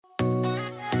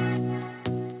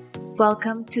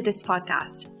welcome to this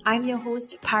podcast. I'm your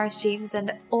host, Paris James,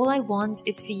 and all I want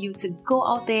is for you to go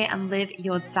out there and live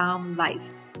your damn life.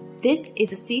 This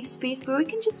is a safe space where we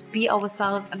can just be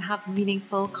ourselves and have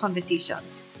meaningful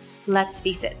conversations. Let's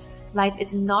face it, life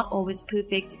is not always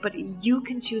perfect, but you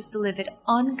can choose to live it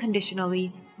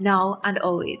unconditionally, now and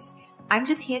always. I'm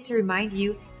just here to remind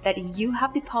you that you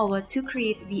have the power to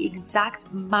create the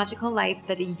exact magical life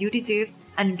that you deserve,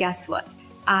 and guess what?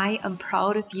 I am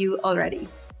proud of you already.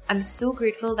 I'm so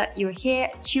grateful that you're here,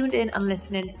 tuned in and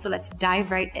listening, so let's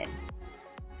dive right in.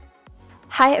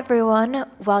 Hi everyone,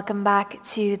 welcome back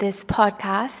to this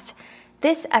podcast.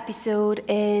 This episode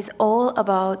is all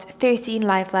about 13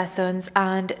 life lessons,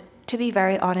 and to be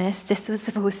very honest, this was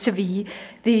supposed to be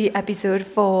the episode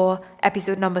for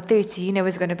episode number 13. It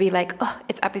was going to be like,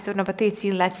 it's episode number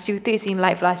 13, let's do 13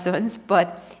 life lessons,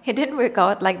 but it didn't work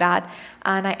out like that,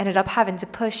 and I ended up having to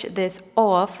push this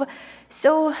off.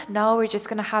 So now we're just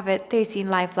going to have it 13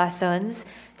 life lessons.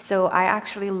 So I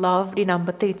actually love the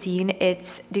number 13.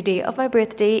 It's the day of my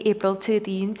birthday, April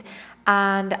 13th.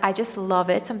 And I just love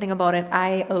it. Something about it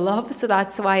I love. So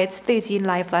that's why it's 13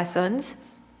 life lessons.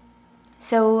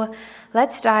 So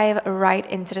let's dive right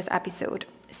into this episode.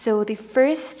 So the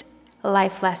first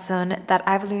life lesson that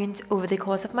I've learned over the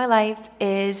course of my life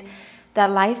is that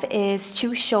life is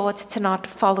too short to not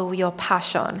follow your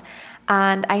passion.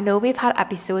 And I know we've had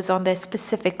episodes on this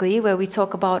specifically where we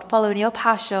talk about following your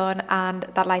passion and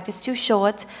that life is too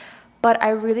short. But I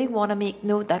really want to make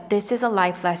note that this is a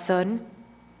life lesson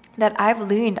that I've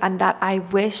learned and that I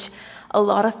wish a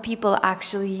lot of people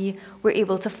actually were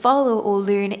able to follow or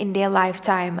learn in their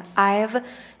lifetime. I've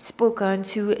spoken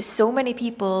to so many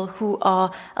people who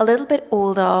are a little bit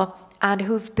older and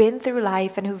who've been through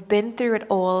life and who've been through it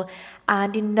all.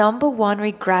 And the number one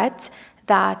regret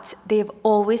that they've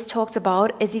always talked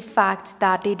about is the fact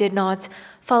that they did not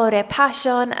follow their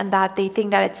passion, and that they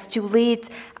think that it's too late,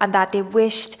 and that they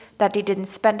wished that they didn't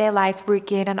spend their life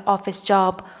working an office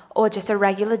job or just a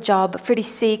regular job for the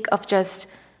sake of just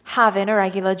having a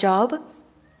regular job,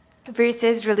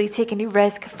 versus really taking the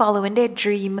risk, following their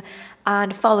dream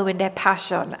and following their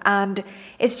passion. And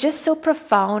it's just so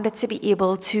profound to be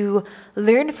able to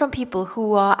learn from people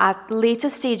who are at later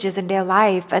stages in their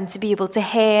life and to be able to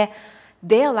hear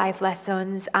their life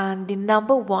lessons. And the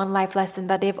number one life lesson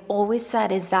that they've always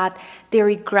said is that they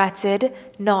regretted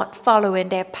not following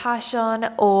their passion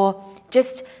or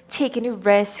just taking a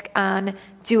risk and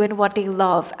doing what they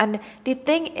love. And the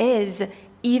thing is,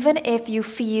 even if you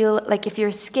feel like if you're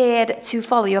scared to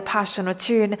follow your passion or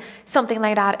turn something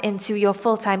like that into your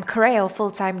full-time career or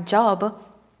full-time job,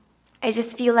 I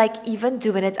just feel like even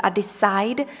doing it at the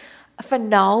side for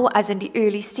now, as in the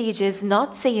early stages,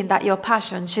 not saying that your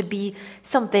passion should be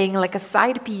something like a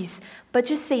side piece, but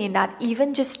just saying that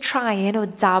even just trying or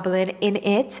dabbling in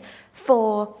it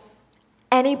for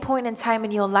any point in time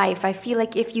in your life, I feel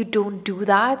like if you don't do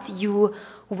that, you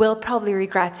will probably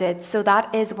regret it. So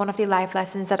that is one of the life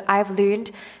lessons that I've learned,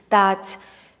 that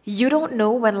you don't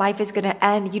know when life is going to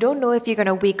end. You don't know if you're going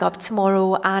to wake up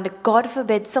tomorrow and God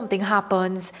forbid something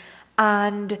happens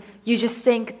and you just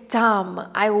think, damn,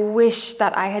 I wish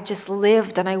that I had just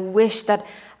lived and I wish that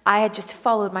I had just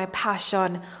followed my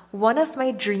passion. One of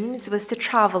my dreams was to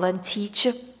travel and teach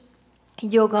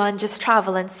yoga and just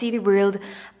travel and see the world.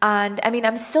 And I mean,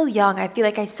 I'm still young. I feel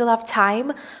like I still have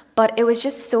time, but it was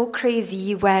just so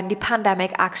crazy when the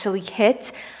pandemic actually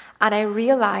hit. And I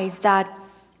realized that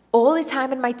all the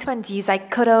time in my 20s, I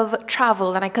could have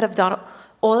traveled and I could have done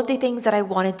all of the things that I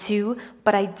wanted to,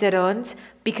 but I didn't,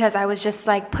 because I was just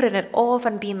like putting it off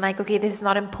and being like, okay, this is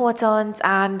not important,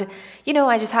 and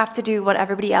I just have to do what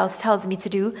everybody else tells me to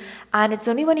do. And it's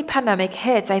only when the pandemic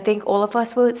hit, I think all of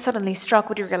us were suddenly struck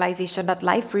with the realization that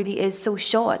life really is so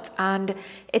short, and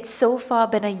it's so far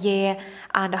been a year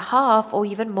and a half or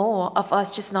even more of us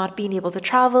just not being able to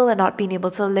travel and not being able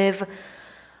to live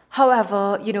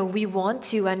however, we want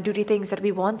to, and do the things that we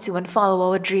want to, and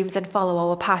follow our dreams and follow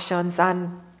our passions.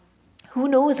 And who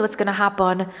knows what's going to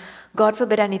happen? God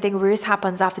forbid anything worse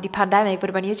happens after the pandemic.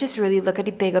 But when you just really look at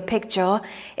the bigger picture,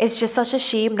 it's just such a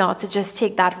shame not to just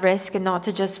take that risk and not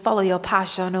to just follow your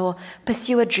passion or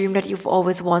pursue a dream that you've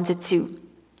always wanted to.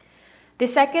 The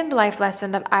second life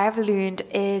lesson that I've learned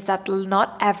is that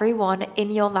not everyone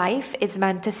in your life is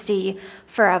meant to stay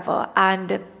forever.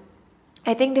 And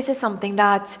I think this is something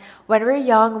that when we're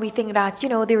young, we think that,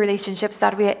 the relationships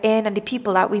that we're in and the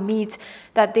people that we meet,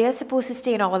 that they're supposed to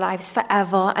stay in our lives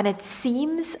forever. And it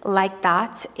seems like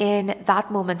that in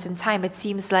that moment in time. It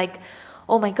seems like,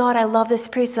 oh my God, I love this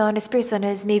person. This person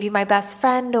is maybe my best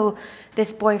friend or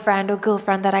this boyfriend or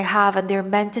girlfriend that I have, and they're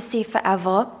meant to stay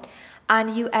forever. and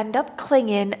you end up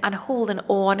clinging and holding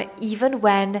on even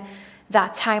when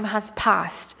that time has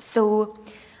passed. So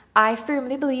I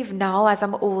firmly believe now, as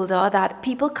I'm older, that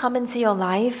people come into your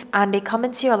life and they come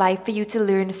into your life for you to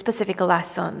learn specific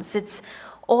lessons. It's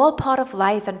all part of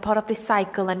life and part of the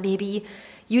cycle, and maybe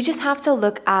you just have to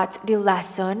look at the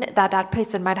lesson that that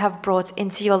person might have brought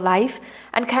into your life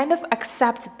and kind of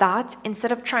accept that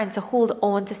instead of trying to hold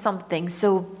on to something.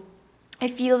 So I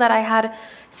feel that I had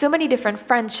so many different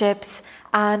friendships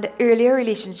and earlier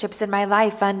relationships in my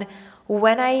life, and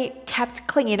when I kept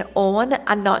clinging on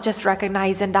and not just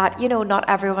recognizing that, not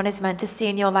everyone is meant to stay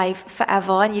in your life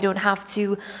forever, and you don't have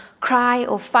to cry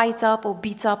or fight up or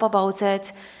beat up about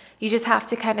it. You just have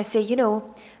to kind of say,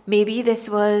 maybe this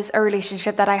was a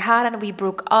relationship that I had and we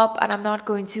broke up, and I'm not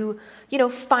going to,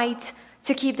 fight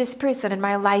to keep this person in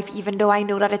my life, even though I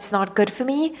know that it's not good for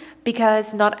me,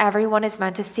 because not everyone is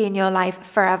meant to stay in your life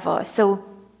forever. So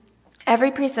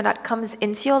every person that comes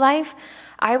into your life,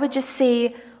 I would just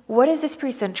say, what is this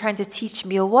person trying to teach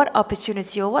me, or what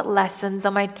opportunity or what lessons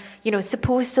am I,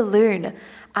 supposed to learn?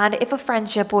 And if a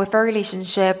friendship or if a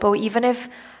relationship, or even if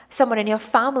someone in your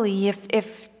family,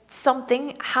 if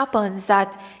something happens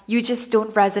that you just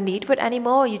don't resonate with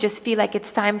anymore, you just feel like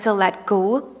it's time to let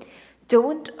go,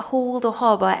 don't hold or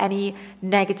harbor any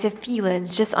negative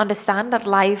feelings. Just understand that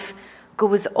life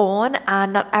goes on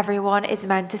and not everyone is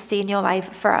meant to stay in your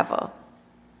life forever.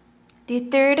 The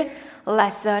third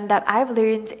lesson that I've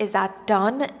learned is that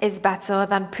done is better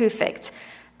than perfect.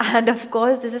 And of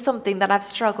course, this is something that I've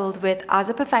struggled with as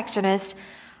a perfectionist.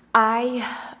 I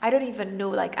don't even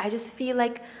know, I just feel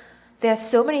like there's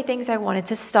so many things I wanted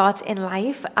to start in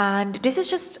life, and this is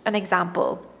just an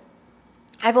example.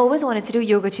 I've always wanted to do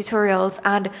yoga tutorials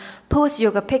and post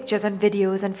yoga pictures and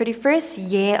videos, and for the first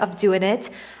year of doing it,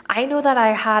 I know that I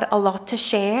had a lot to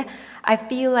share. I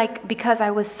feel like because I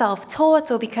was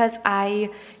self-taught, or because I,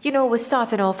 was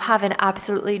starting off having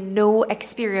absolutely no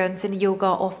experience in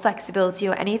yoga or flexibility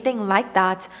or anything like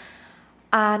that,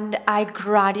 and I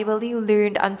gradually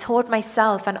learned and taught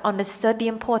myself and understood the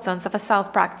importance of a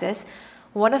self-practice,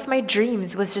 one of my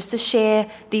dreams was just to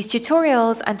share these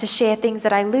tutorials and to share things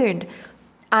that I learned.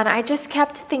 And I just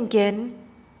kept thinking,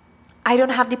 I don't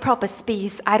have the proper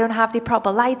space, I don't have the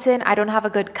proper lighting, I don't have a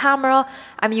good camera,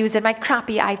 I'm using my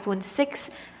crappy iPhone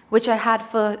 6, which I had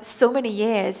for so many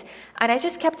years, and I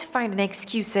just kept finding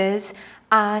excuses,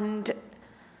 and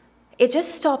it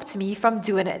just stopped me from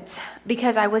doing it,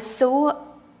 because I was so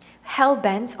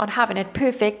hell-bent on having it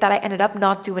perfect that I ended up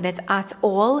not doing it at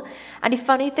all. And the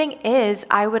funny thing is,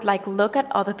 I would look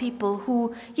at other people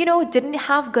who, didn't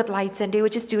have good lighting, they were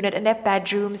just doing it in their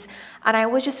bedrooms, and I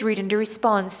was just reading the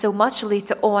response so much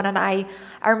later on, and I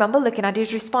remember looking at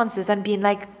these responses and being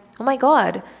like, oh my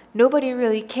God, nobody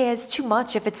really cares too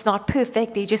much if it's not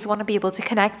perfect. They just want to be able to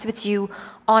connect with you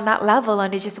on that level,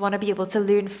 and they just want to be able to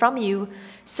learn from you.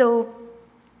 So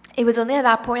it was only at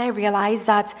that point I realized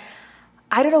that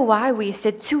I don't know why I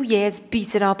wasted 2 years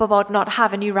beating up about not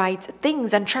having the right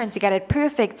things and trying to get it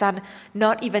perfect, and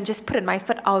not even just putting my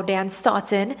foot out there and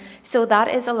starting. So that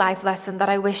is a life lesson that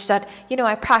I wish that,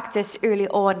 I practiced early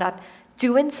on, that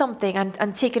doing something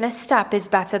and taking a step is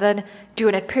better than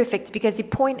doing it perfect, because the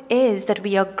point is that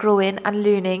we are growing and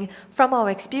learning from our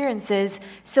experiences.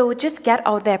 So just get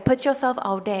out there, put yourself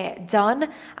out there. Done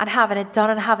and having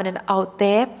it out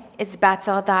there is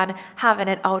better than having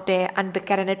it out there and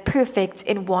getting it perfect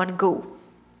in one go.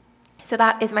 So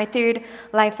that is my third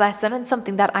life lesson, and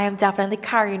something that I am definitely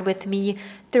carrying with me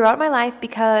throughout my life,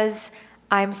 because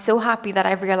I'm so happy that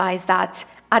I've realized that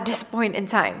at this point in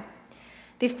time.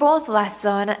 The fourth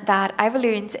lesson that I've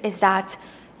learned is that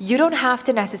you don't have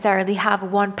to necessarily have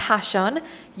one passion.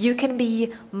 You can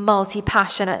be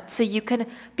multi-passionate. So you can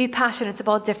be passionate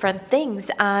about different things.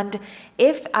 And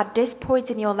if at this point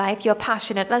in your life you're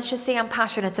passionate, let's just say I'm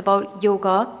passionate about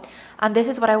yoga, and this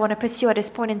is what I want to pursue at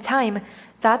this point in time,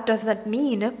 that doesn't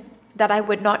mean that I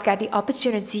would not get the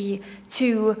opportunity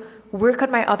to work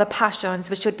on my other passions,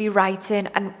 which would be writing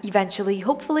and eventually,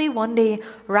 hopefully one day,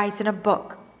 writing a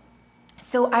book.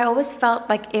 So I always felt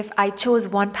like if I chose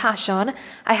one passion,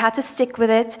 I had to stick with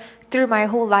it through my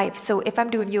whole life. So if I'm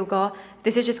doing yoga,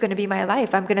 this is just going to be my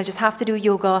life. I'm going to just have to do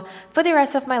yoga for the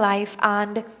rest of my life.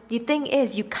 And the thing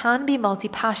is, you can be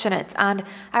multi-passionate. And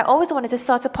I always wanted to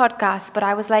start a podcast, but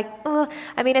I was like,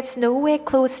 it's nowhere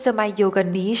close to my yoga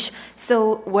niche.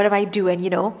 So what am I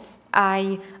doing?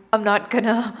 I'm not going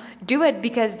to do it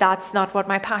because that's not what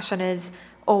my passion is.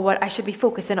 or what I should be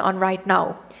focusing on right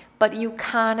now. But you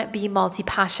can be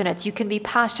multi-passionate. You can be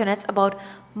passionate about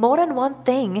more than one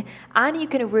thing, and you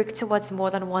can work towards more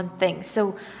than one thing.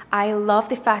 So I love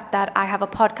the fact that I have a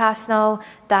podcast now,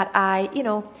 that I,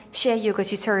 share yoga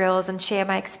tutorials and share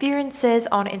my experiences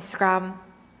on Instagram.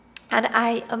 And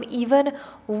I am even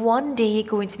one day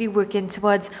going to be working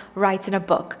towards writing a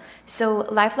book. So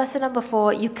life lesson number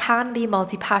 4, you can be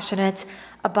multi-passionate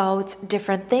about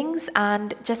different things.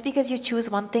 And just because you choose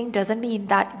one thing doesn't mean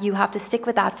that you have to stick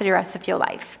with that for the rest of your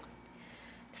life.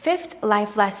 5th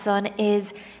life lesson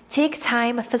is take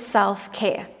time for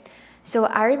self-care. So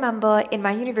I remember in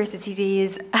my university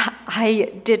days,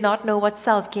 I did not know what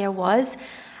self-care was.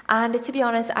 And to be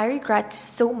honest, I regret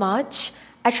so much.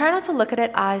 I try not to look at it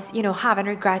as, having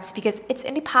regrets, because it's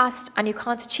in the past and you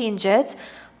can't change it.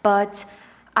 But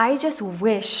I just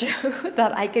wish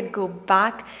that I could go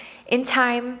back in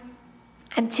time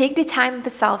and take the time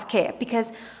for self-care,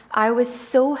 because I was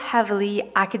so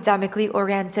heavily academically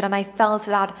oriented, and I felt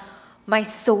that my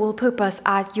sole purpose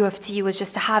at U of T was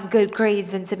just to have good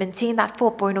grades and to maintain that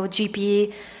 4.0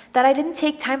 GPA, that I didn't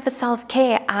take time for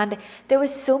self-care. And there were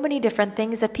so many different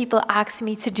things that people asked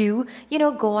me to do,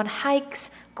 go on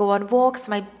hikes, go on walks.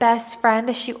 My best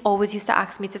friend, she always used to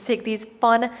ask me to take these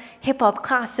fun hip-hop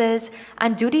classes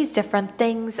and do these different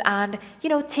things, and,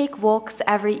 take walks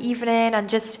every evening and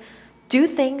just do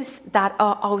things that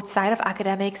are outside of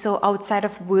academics or outside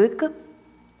of work.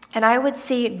 And I would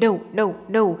say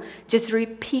no, just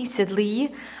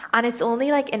repeatedly. And it's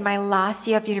only like in my last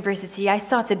year of university, I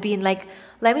started being like,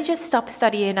 let me just stop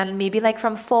studying, and maybe like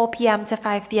from 4 p.m. to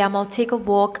 5 p.m. I'll take a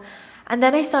walk. And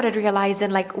then I started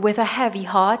realizing, like, with a heavy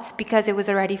heart, because it was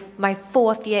already my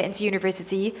 4th year into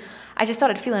university, I just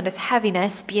started feeling this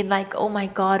heaviness, being like, oh my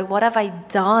God, what have I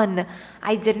done?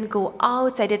 I didn't go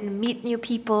out, I didn't meet new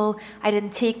people, I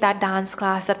didn't take that dance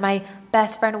class that my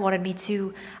best friend wanted me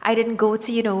to, I didn't go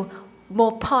to,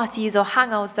 more parties or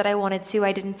hangouts that I wanted to,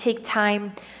 I didn't take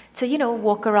time to,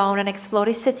 walk around and explore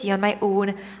the city on my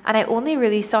own. And I only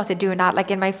really started doing that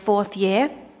like in my 4th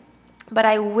year. But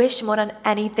I wish more than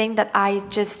anything that I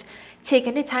just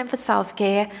taken the time for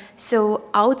self-care. So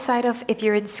outside of, if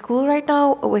you're in school right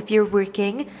now or if you're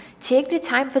working, take the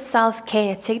time for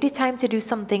self-care. Take the time to do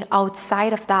something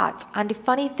outside of that. And the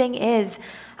funny thing is,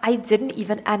 I didn't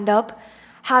even end up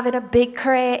having a big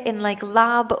career in like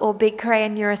lab or big career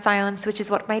in neuroscience, which is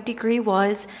what my degree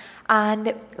was.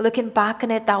 And looking back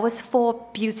on it, that was 4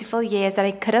 beautiful years that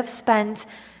I could have spent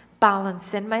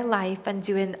balancing my life and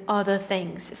doing other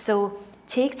things. So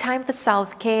take time for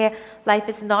self-care. Life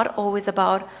is not always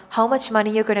about how much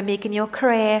money you're going to make in your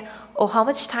career, or how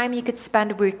much time you could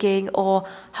spend working, or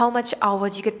how much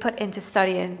hours you could put into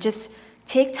studying. Just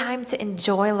take time to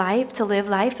enjoy life, to live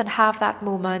life, and have that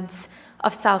moment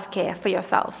of self-care for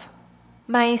yourself.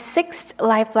 My 6th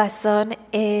life lesson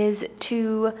is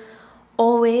to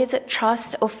always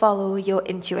trust or follow your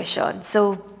intuition.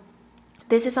 So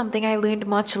this is something I learned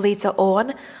much later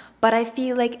on, but I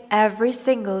feel like every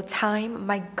single time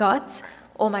my gut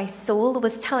or my soul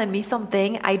was telling me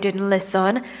something, I didn't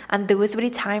listen. And those were the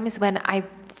times when I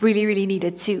really, really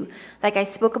needed to. Like I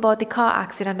spoke about the car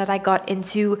accident that I got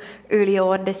into earlier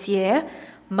on this year.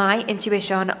 My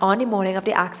intuition on the morning of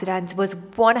the accident was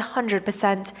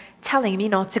 100% telling me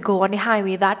not to go on the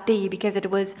highway that day because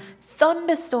it was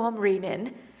thunderstorm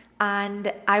raining,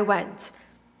 and I went.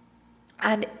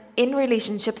 And in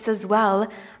relationships as well,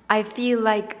 I feel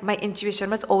like my intuition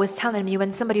was always telling me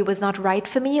when somebody was not right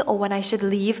for me, or when I should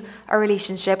leave a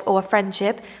relationship or a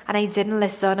friendship, and I didn't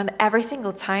listen. And every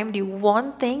single time, the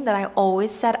one thing that I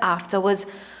always said after was,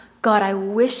 God, I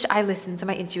wish I listened to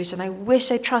my intuition. I wish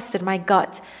I trusted my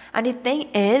gut. And the thing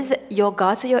is, your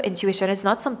gut or your intuition is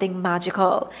not something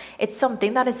magical. It's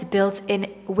something that is built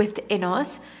in within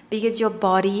us, because your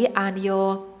body and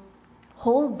your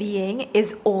whole being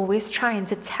is always trying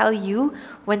to tell you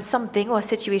when something or a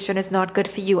situation is not good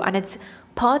for you. And it's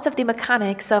part of the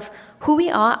mechanics of who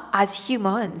we are as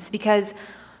humans, because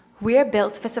we're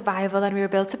built for survival, and we're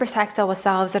built to protect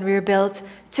ourselves, and we're built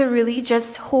to really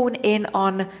just hone in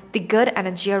on the good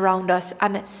energy around us.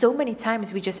 And so many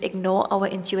times we just ignore our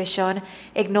intuition,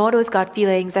 ignore those gut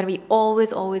feelings, and we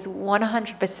always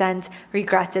 100%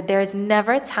 regret it. There is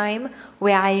never a time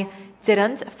where I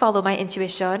didn't follow my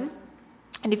intuition.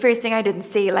 And the first thing I didn't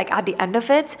say, like at the end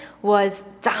of it, was,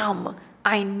 damn,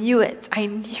 I knew it. I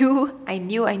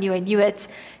knew it.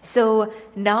 So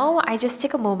now I just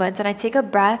take a moment and I take a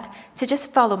breath to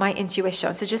just follow my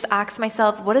intuition. So just ask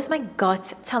myself, what is my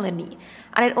gut telling me?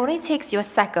 And it only takes you a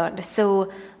second.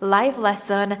 So life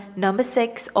lesson number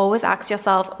 6, always ask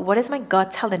yourself, what is my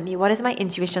gut telling me? What is my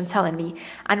intuition telling me?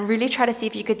 And really try to see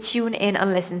if you could tune in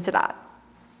and listen to that.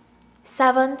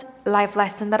 7th life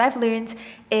lesson that I've learned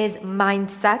is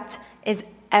mindset is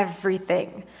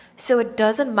everything. So it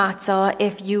doesn't matter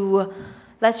if you,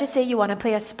 let's just say you want to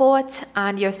play a sport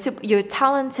and you're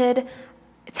talented.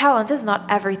 Talent is not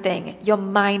everything. Your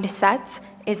mindset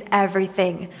is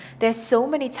everything. There's so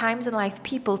many times in life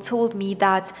people told me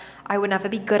that I would never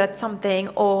be good at something,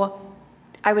 or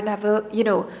I would never,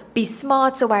 be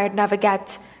smart, so I would never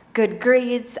get good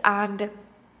grades. And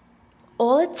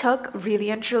all it took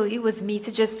really and truly was me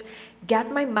to just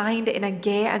get my mind in a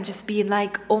gear and just being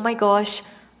like, oh my gosh,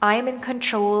 I am in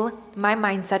control. My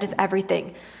mindset is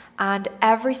everything. And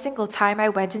every single time I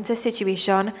went into a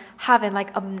situation having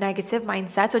like a negative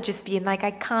mindset or just being like,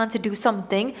 I can't do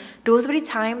something, those were the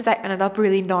times I ended up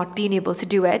really not being able to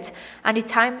do it. And the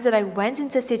times that I went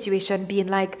into a situation being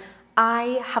like,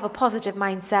 I have a positive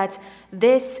mindset,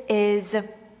 this is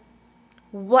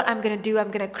what I'm going to do, I'm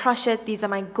going to crush it, these are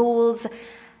my goals.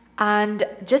 And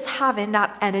just having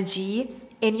that energy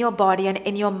in your body and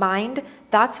in your mind,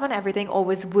 that's when everything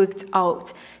always worked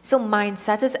out. So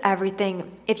mindset is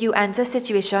everything. If you enter a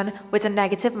situation with a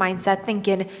negative mindset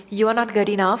thinking you are not good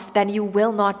enough, then you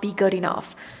will not be good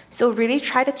enough. So really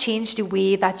try to change the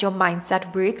way that your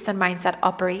mindset works and mindset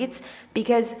operates,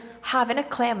 because having a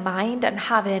clear mind and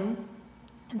having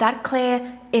that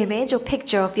clear image or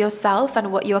picture of yourself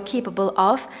and what you're capable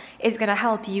of is going to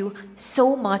help you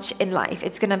so much in life.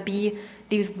 It's going to be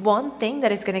the one thing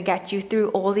that is going to get you through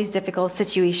all these difficult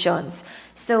situations.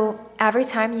 So every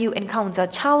time you encounter a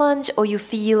challenge or you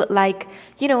feel like,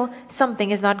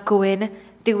 something is not going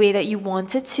the way that you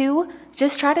want it to,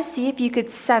 just try to see if you could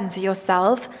center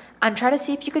yourself and try to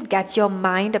see if you could get your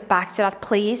mind back to that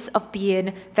place of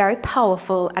being very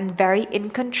powerful and very in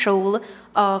control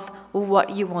of what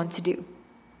you want to do.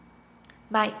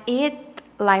 My 8th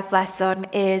life lesson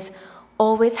is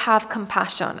always have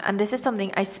compassion. And this is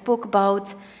something I spoke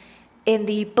about in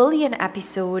the bullying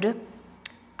episode.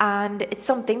 And it's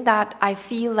something that I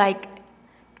feel like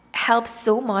helps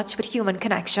so much with human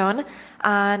connection.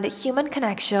 And human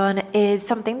connection is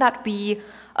something that we,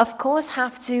 of course,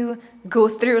 have to go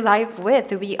through life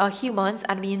with. We are humans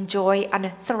and we enjoy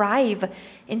and thrive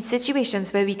in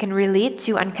situations where we can relate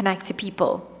to and connect to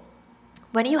people.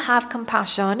 When you have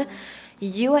compassion,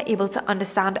 you are able to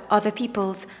understand other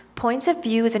people's points of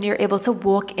views and you're able to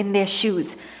walk in their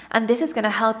shoes. And this is going to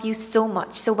help you so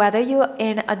much. So whether you're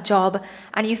in a job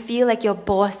and you feel like your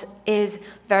boss is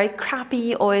very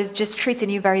crappy or is just treating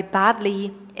you very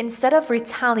badly, instead of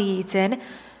retaliating,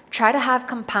 try to have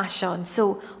compassion.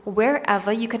 So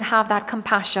wherever you can have that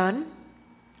compassion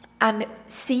and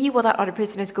see what that other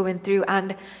person is going through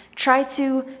and try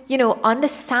to,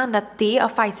 understand that they are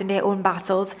fighting their own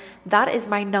battles. That is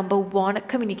my number 1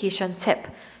 communication tip.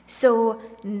 So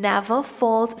never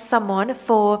fault someone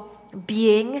for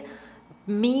being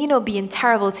mean or being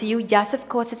terrible to you. Yes, of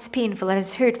course, it's painful and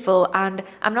it's hurtful. And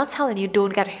I'm not telling you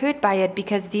don't get hurt by it,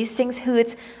 because these things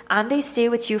hurt and they stay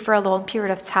with you for a long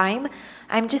period of time.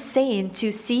 I'm just saying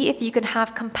to see if you can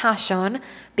have compassion,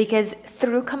 because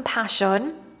through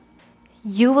compassion,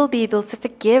 you will be able to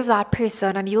forgive that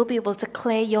person and you'll be able to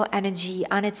clear your energy.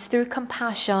 And it's through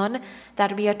compassion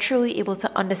that we are truly able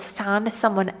to understand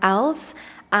someone else.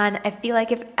 And I feel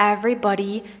like if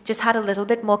everybody just had a little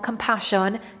bit more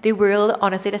compassion, the world,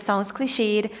 honestly, this sounds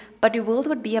cliched, but the world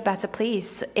would be a better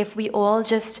place if we all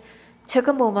just took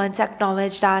a moment to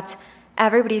acknowledge that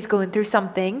everybody's going through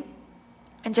something.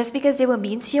 And just because they were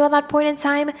mean to you at that point in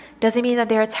time doesn't mean that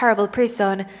they're a terrible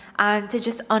person. And to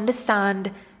just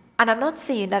understand, and I'm not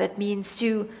saying that it means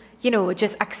to,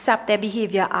 just accept their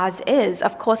behavior as is.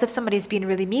 Of course, if somebody's being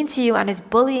really mean to you and is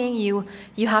bullying you,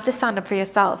 you have to stand up for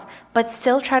yourself. But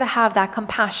still try to have that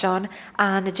compassion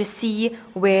and just see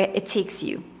where it takes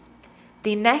you.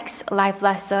 The next life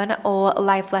lesson, or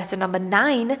life lesson number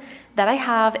 9 that I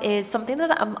have, is something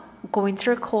that I'm going to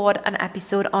record an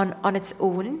episode on its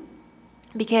own.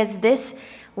 Because this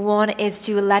one is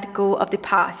to let go of the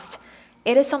past.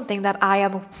 It is something that I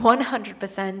am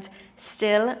 100%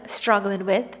 still struggling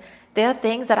with. There are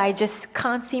things that I just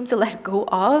can't seem to let go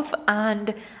of.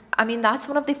 And I mean, that's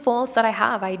one of the faults that I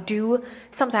have. I do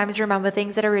sometimes remember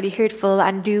things that are really hurtful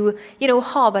and do,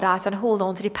 harbor that and hold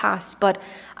on to the past. But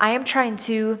I am trying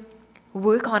to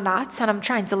work on that and I'm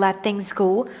trying to let things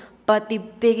go. But the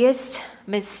biggest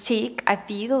mistake I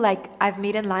feel like I've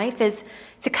made in life is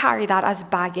to carry that as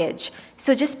baggage.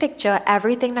 So just picture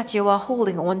everything that you are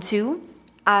holding on to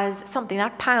as something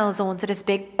that piles onto this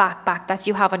big backpack that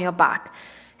you have on your back.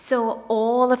 So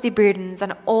all of the burdens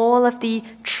and all of the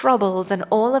troubles and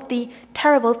all of the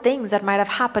terrible things that might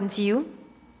have happened to you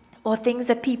or things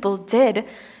that people did,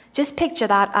 just picture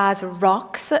that as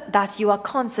rocks that you are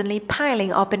constantly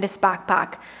piling up in this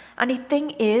backpack. And the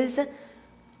thing is,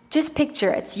 just picture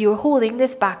it. You're holding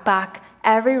this backpack.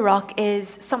 Every rock is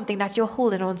something that you're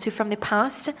holding on to from the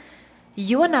past.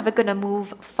 You are never going to move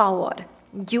forward.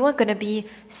 You are going to be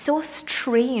so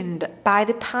strained by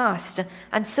the past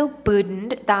and so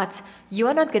burdened that you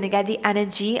are not going to get the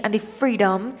energy and the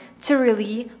freedom to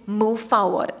really move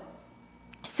forward.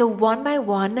 So one by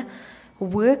one,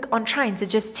 work on trying to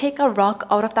just take a rock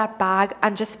out of that bag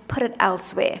and just put it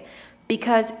elsewhere.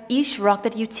 Because each rock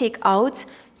that you take out,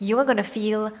 you are going to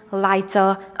feel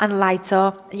lighter and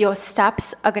lighter. Your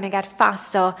steps are going to get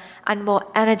faster and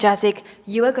more energetic.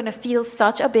 You are going to feel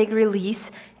such a big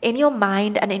release in your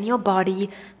mind and in your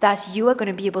body that you are going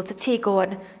to be able to take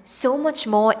on so much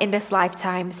more in this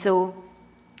lifetime. So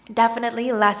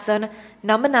definitely lesson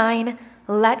number 9,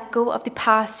 let go of the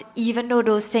past, even though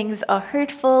those things are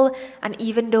hurtful and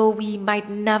even though we might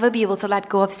never be able to let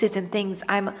go of certain things.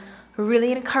 I'm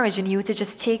really encouraging you to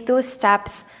just take those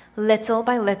steps little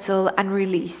by little and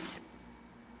release.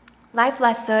 Life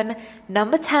lesson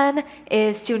number 10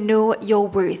 is to know your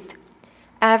worth.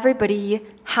 Everybody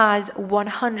has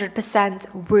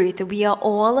 100% worth. We are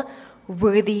all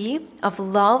worthy of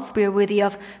love. We're worthy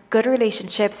of good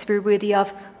relationships. We're worthy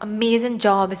of amazing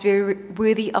jobs. We're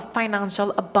worthy of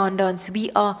financial abundance.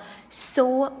 We are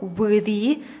so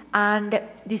worthy. And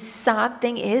the sad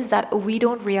thing is that we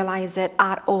don't realize it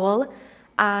at all.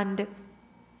 And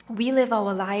we live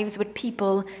our lives with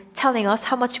people telling us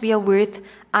how much we are worth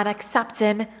and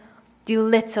accepting the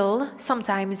little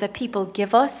sometimes that people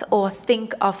give us or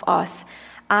think of us.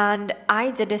 And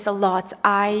I did this a lot.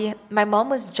 My mom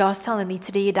was just telling me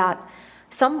today that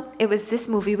it was this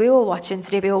movie we were watching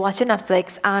today. We were watching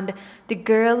Netflix, and the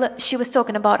girl, she was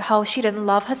talking about how she didn't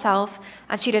love herself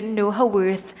and she didn't know her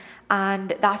worth.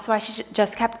 And that's why she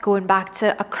just kept going back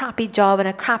to a crappy job and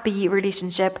a crappy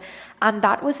relationship. And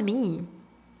that was me.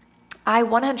 I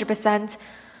 100%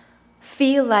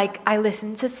 feel like I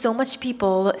listened to so much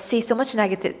people say so much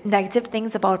negative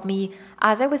things about me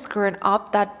as I was growing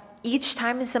up, that each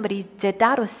time somebody did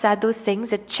that or said those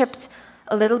things, it chipped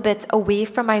a little bit away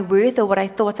from my worth or what I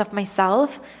thought of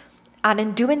myself. And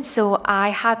in doing so, I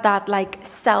had that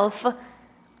self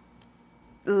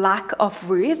lack of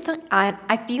worth. And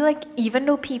I feel like even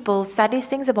though people said these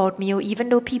things about me, or even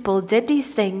though people did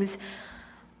these things,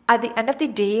 at the end of the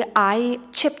day, I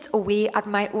chipped away at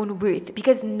my own worth,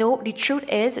 because the truth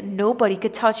is nobody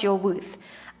could touch your worth.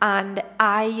 And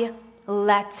I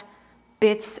let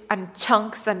bits and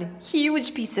chunks and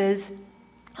huge pieces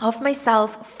of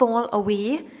myself fall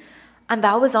away, and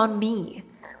that was on me.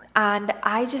 And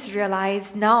I just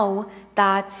realized now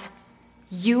that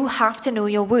you have to know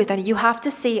your worth, and you have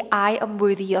to say, I am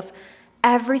worthy of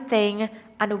everything.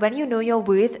 And when you know your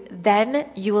worth, then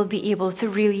you will be able to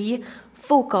really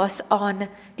focus on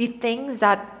the things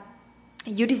that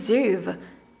you deserve.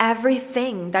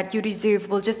 Everything that you deserve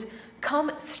will just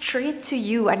come straight to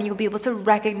you, and you'll be able to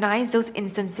recognize those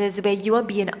instances where you are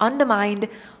being undermined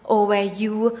or where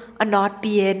you are not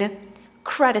being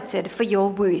credited for your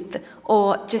worth,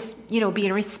 or just,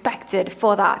 being respected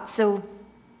for that. So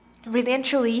really and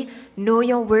truly know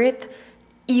your worth.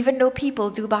 Even though people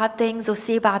do bad things or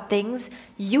say bad things,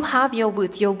 you have your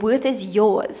worth. Your worth is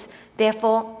yours.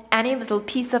 Therefore, any little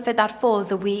piece of it that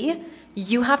falls away,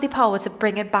 you have the power to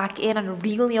bring it back in and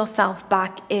reel yourself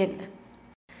back in.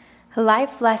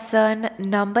 Life lesson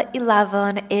number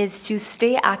 11 is to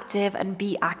stay active and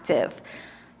be active.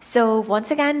 So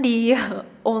once again, the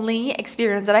only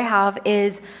experience that I have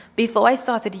is before I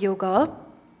started yoga,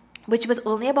 which was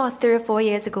only about 3 or 4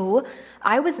 years ago.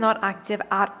 I was not active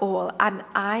at all, and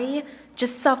I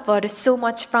just suffered so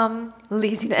much from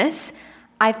laziness.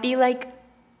 I feel like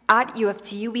at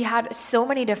UFT, we had so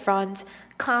many different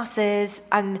classes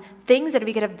and things that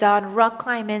we could have done: rock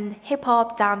climbing,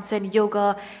 hip-hop, dancing,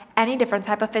 yoga, any different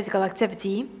type of physical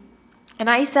activity. And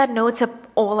I said no to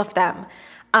all of them.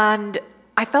 And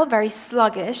I felt very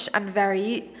sluggish and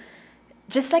very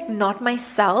just not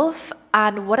myself.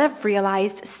 And what I've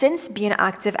realized since being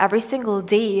active every single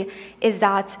day is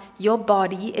that your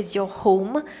body is your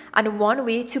home. And one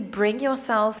way to bring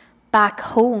yourself back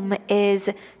home is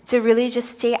to really just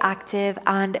stay active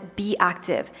and be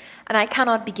active. And I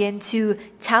cannot begin to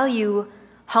tell you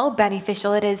how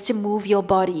beneficial it is to move your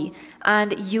body.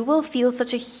 And you will feel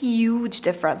such a huge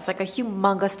difference, like a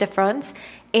humongous difference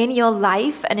in your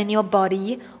life and in your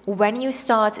body when you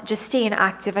start just staying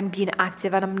active and being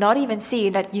active. And I'm not even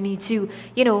saying that you need to,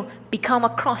 become a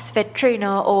CrossFit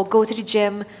trainer or go to the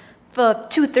gym for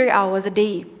 2-3 hours a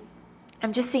day.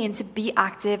 I'm just saying to be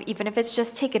active, even if it's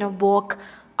just taking a walk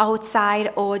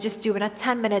outside or just doing a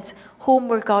 10-minute home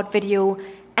workout video.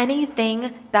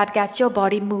 Anything that gets your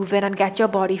body moving and gets your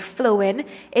body flowing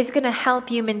is going to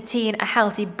help you maintain a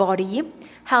healthy body,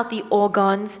 healthy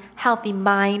organs, healthy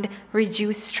mind,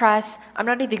 reduce stress. I'm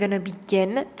not even going to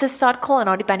begin to start calling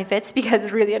out the benefits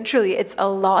because really and truly it's a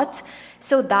lot.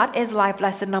 So that is life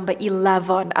lesson number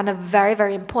 11, and a very,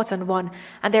 very important one.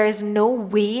 And there is no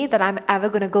way that I'm ever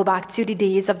going to go back to the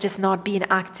days of just not being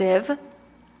active.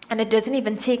 And it doesn't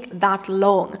even take that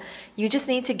long. You just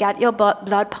need to get your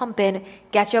blood pumping,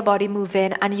 get your body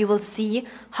moving, and you will see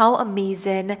how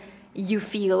amazing you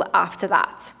feel after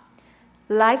that.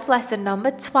 Life lesson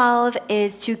number 12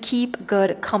 is to keep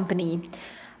good company.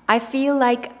 I feel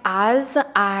like as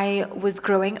I was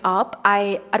growing up,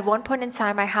 at one point in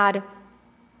time, I had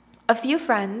a few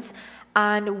friends,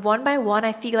 and one by one,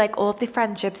 I feel like all of the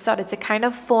friendships started to kind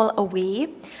of fall away.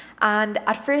 And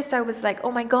at first I was like,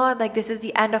 oh my God, like this is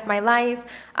the end of my life.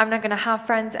 I'm not going to have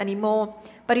friends anymore.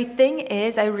 But the thing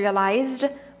is, I realized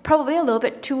probably a little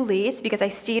bit too late because I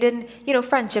stayed in,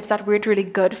 friendships that weren't really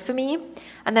good for me.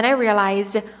 And then I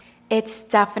realized it's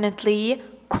definitely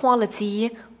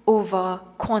quality over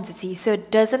quantity. So it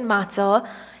doesn't matter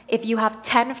if you have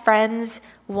 10 friends.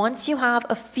 Once you have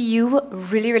a few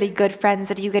really, really good friends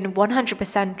that you can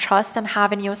 100% trust and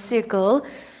have in your circle,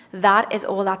 that is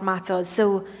all that matters.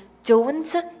 So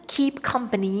don't keep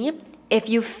company if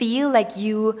you feel like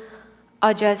you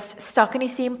are just stuck in the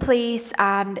same place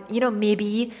and,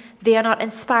 maybe they are not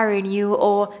inspiring you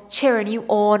or cheering you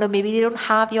on, or maybe they don't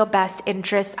have your best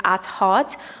interest at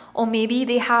heart, or maybe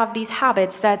they have these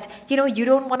habits that, you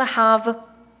don't want to have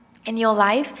in your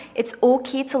life. It's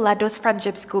okay to let those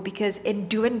friendships go, because in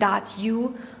doing that,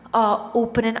 you are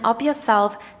opening up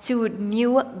yourself to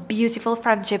new, beautiful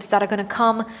friendships that are going to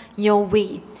come your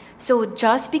way. So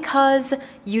just because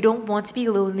you don't want to be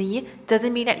lonely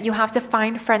doesn't mean that you have to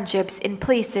find friendships in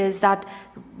places that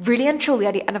really and truly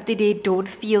at the end of the day don't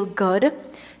feel good.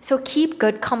 So keep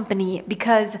good company,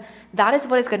 because that is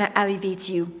what is going to elevate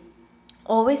you.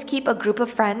 Always keep a group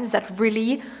of friends that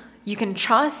really you can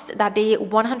trust, that they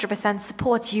 100%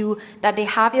 support you, that they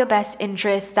have your best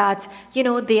interest, that,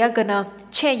 they are going to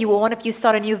cheer you on if you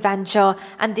start a new venture,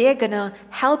 and they're going to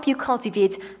help you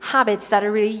cultivate habits that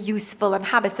are really useful and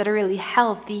habits that are really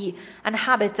healthy and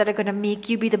habits that are going to make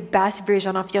you be the best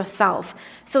version of yourself.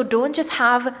 So don't just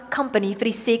have company for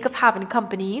the sake of having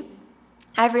company.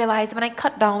 I've realized when I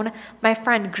cut down my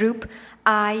friend group,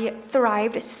 I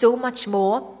thrived so much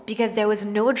more because there was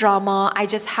no drama. I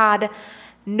just had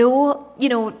no,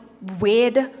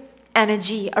 weird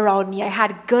energy around me. I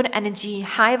had good energy,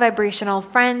 high vibrational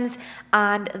friends,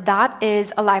 and that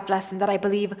is a life lesson that I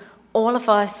believe all of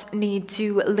us need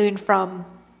to learn from,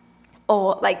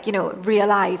 or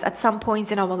realize at some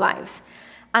points in our lives.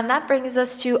 And that brings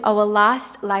us to our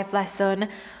last life lesson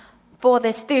for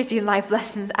this 13 life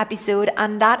lessons episode,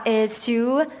 and that is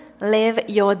to live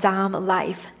your damn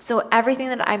life. So everything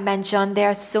that I mentioned, there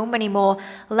are so many more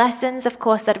lessons, of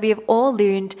course, that we have all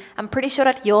learned. I'm pretty sure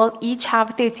that you all each have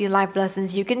 13 life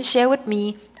lessons you can share with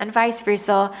me and vice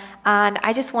versa. And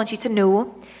I just want you to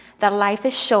know that life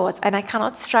is short, and I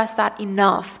cannot stress that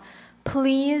enough.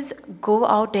 Please go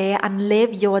out there and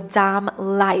live your damn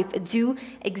life. Do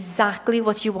exactly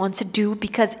what you want to do,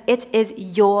 because it is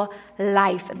your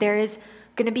life. There is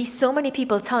going to be so many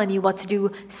people telling you what to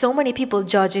do, so many people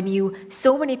judging you,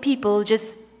 so many people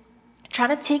just trying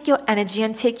to take your energy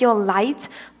and take your light,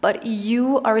 but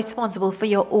you are responsible for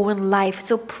your own life.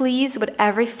 So please, with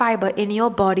every fiber in your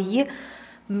body,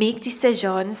 make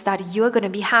decisions that you are going to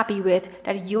be happy with,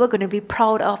 that you are going to be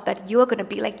proud of, that you are going to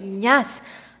be like, yes,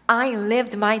 I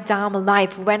lived my damn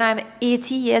life. When I'm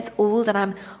 80 years old and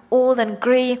I'm old and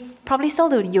grey, probably still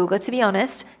doing yoga, to be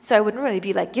honest, so I wouldn't really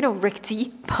be like,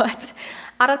 Rickety, but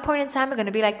at that point in time, I'm going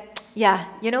to be like, yeah,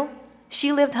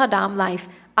 she lived her damn life.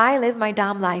 I lived my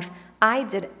damn life. I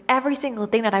did every single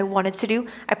thing that I wanted to do.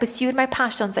 I pursued my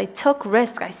passions. I took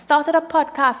risks. I started a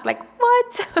podcast. Like,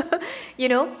 what?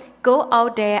 Go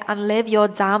out there and live your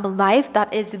damn life.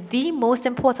 That is the most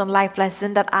important life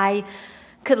lesson that I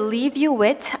could leave you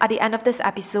with at the end of this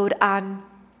episode. And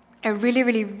I really,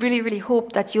 really, really, really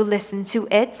hope that you listen to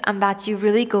it and that you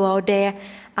really go out there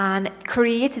and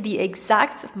create the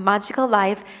exact magical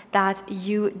life that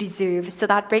you deserve. So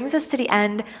that brings us to the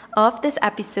end of this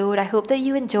episode. I hope that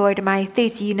you enjoyed my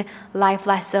 13 life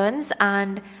lessons.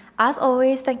 And as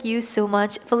always, thank you so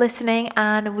much for listening,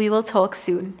 and we will talk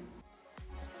soon.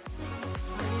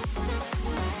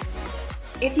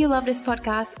 If you love this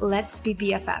podcast, let's be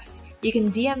BFFs. You can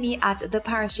DM me at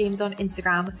 @theparisjames on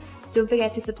Instagram. Don't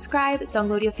forget to subscribe,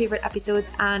 download your favorite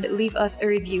episodes, and leave us a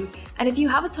review. And if you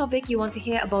have a topic you want to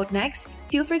hear about next,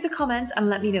 feel free to comment and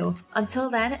let me know. Until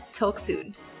then, talk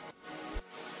soon.